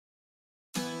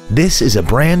This is a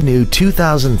brand new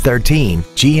 2013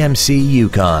 GMC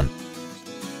Yukon.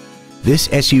 This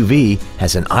SUV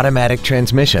has an automatic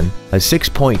transmission, a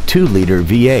 6.2-liter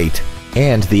V8,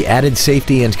 and the added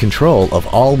safety and control of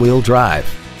all-wheel drive.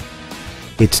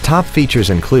 Its top features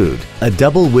include a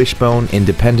double wishbone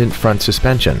independent front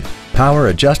suspension,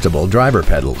 power-adjustable driver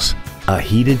pedals, a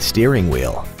heated steering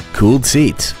wheel, cooled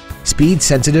seats,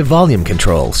 speed-sensitive volume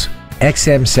controls,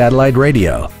 XM satellite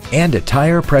radio, and a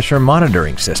tire pressure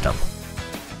monitoring system.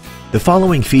 The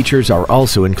following features are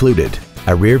also included: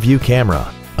 a rear-view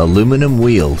camera, aluminum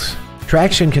wheels,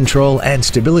 traction control and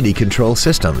stability control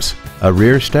systems, a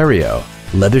rear stereo,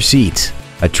 leather seats,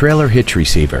 a trailer hitch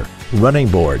receiver, running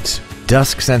boards,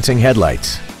 dusk sensing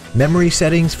headlights, memory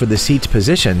settings for the seat's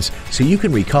positions so you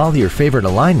can recall your favorite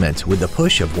alignments with the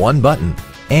push of one button,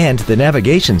 and the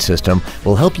navigation system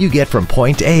will help you get from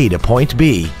point A to point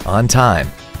B on time.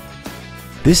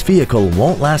 This vehicle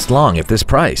won't last long at this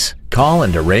price. Call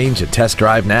and arrange a test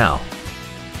drive now.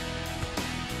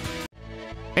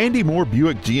 Andy Mohr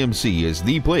Buick GMC is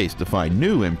the place to find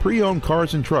new and pre-owned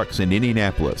cars and trucks in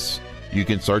Indianapolis. You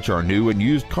can search our new and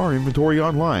used car inventory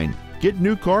online, get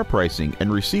new car pricing,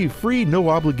 and receive free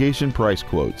no-obligation price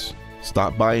quotes.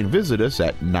 Stop by and visit us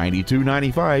at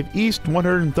 9295 East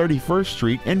 131st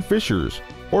Street in Fishers,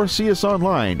 or see us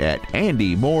online at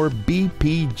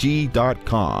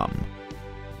andymohrbpg.com.